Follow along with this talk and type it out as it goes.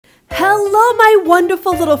Hello, my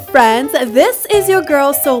wonderful little friends. This is your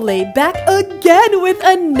girl Soleil back again with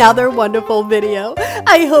another wonderful video.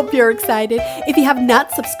 I hope you're excited. If you have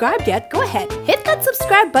not subscribed yet, go ahead, hit that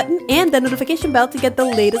subscribe button and the notification bell to get the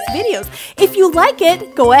latest videos. If you like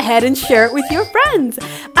it, go ahead and share it with your friends.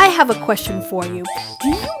 I have a question for you. Do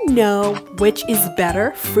you know which is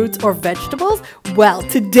better, fruits or vegetables? Well,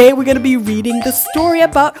 today we're going to be reading the story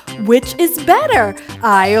about which is better.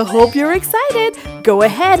 I hope you're excited. Go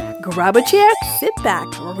ahead, grab a chair, sit back,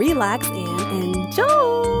 relax, and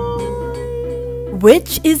enjoy.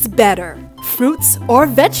 Which is better, fruits or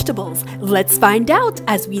vegetables? Let's find out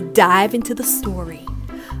as we dive into the story.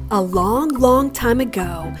 A long, long time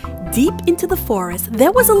ago, deep into the forest,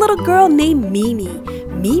 there was a little girl named Mimi.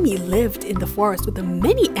 Mimi lived in the forest with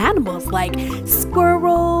many animals like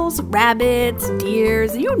squirrels, rabbits,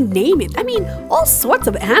 deers, you name it. I mean, all sorts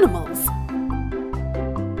of animals.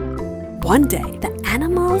 One day, the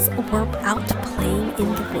animals were out playing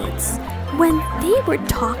in the woods when they were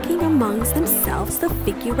talking amongst themselves to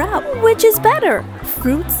figure out which is better,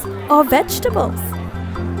 fruits or vegetables.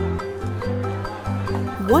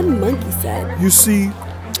 One monkey said, "You see,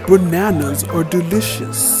 bananas are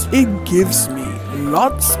delicious. It gives me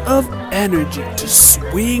lots of energy to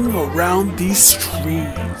swing around these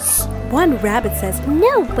trees." One rabbit says,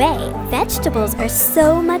 "No way, vegetables are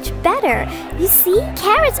so much better. You see,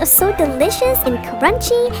 carrots are so delicious and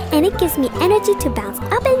crunchy, and it gives me energy to bounce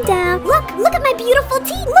up and down. Look at my beautiful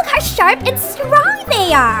teeth. Look how sharp and strong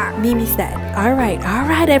they are." Mimi said, all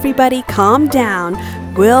right, everybody, calm down.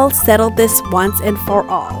 We'll settle this once and for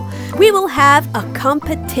all. We will have a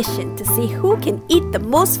competition to see who can eat the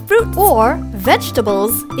most fruit or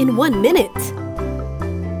vegetables in 1 minute.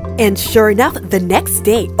 And sure enough, the next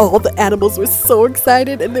day, all the animals were so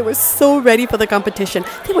excited and they were so ready for the competition.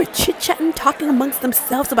 They were chit-chatting, talking amongst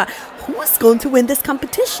themselves about who's going to win this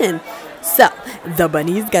competition. So, the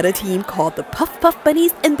bunnies got a team called the Puff Puff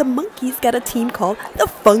Bunnies and the monkeys got a team called the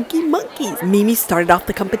Funky Monkeys. Mimi started off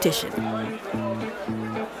the competition.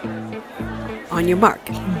 On your mark,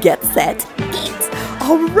 get set, eat.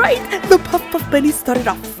 Alright, the Puff Puff Bunnies started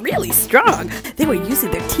off really strong. They were using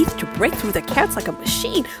their teeth to break through the carrots like a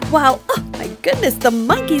machine, while, oh my goodness, the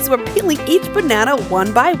monkeys were peeling each banana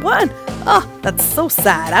one by one. Oh, that's so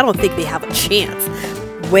sad. I don't think they have a chance.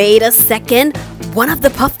 Wait a second. One of the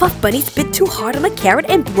Puff Puff Bunnies bit too hard on a carrot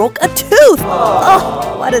and broke a tooth.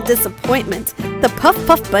 Oh, what a disappointment. The Puff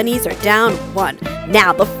Puff Bunnies are down 1.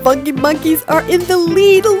 Now the Funky Monkeys are in the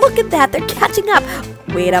lead. Look at that, they're catching up.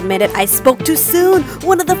 Wait a minute, I spoke too soon.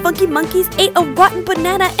 One of the Funky Monkeys ate a rotten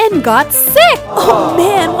banana and got sick. Oh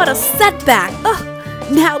man, what a setback.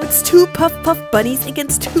 Now it's 2 Puff Puff Bunnies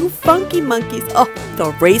against 2 Funky Monkeys. Oh,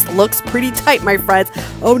 the race looks pretty tight, my friends.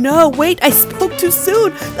 Oh no, wait, I spoke too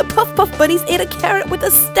soon. The Puff Puff Bunnies ate a carrot with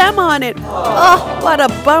a stem on it. Oh, what a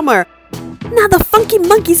bummer. Now the Funky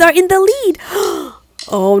Monkeys are in the lead.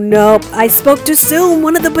 Oh no, I spoke too soon.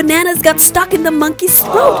 One of the bananas got stuck in the monkey's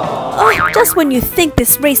throat. Oh, just when you think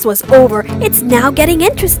this race was over, it's now getting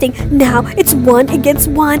interesting. Now it's 1 against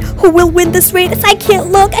 1. Who will win this race? I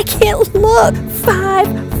can't look. 5,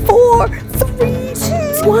 4, 3,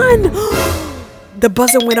 2, 1. The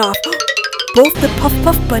buzzer went off. Both the Puff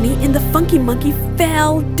Puff Bunny and the Funky Monkey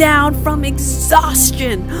fell down from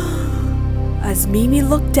exhaustion. As Mimi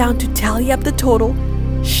looked down to tally up the total,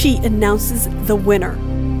 she announces the winner.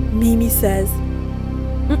 Mimi says,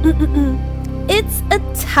 It's a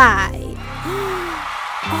tie.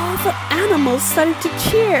 All the animals started to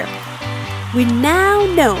cheer. We now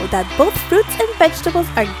know that both fruits and vegetables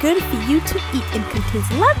are good for you to eat and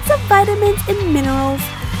contains lots of vitamins and minerals.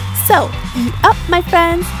 So, eat up, my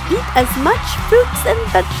friends. Eat as much fruits and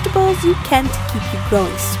vegetables you can to keep you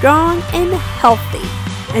growing strong and healthy.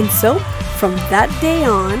 And so, from that day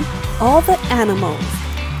on, all the animals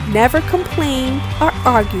never complained or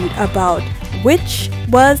argued about which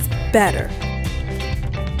was better.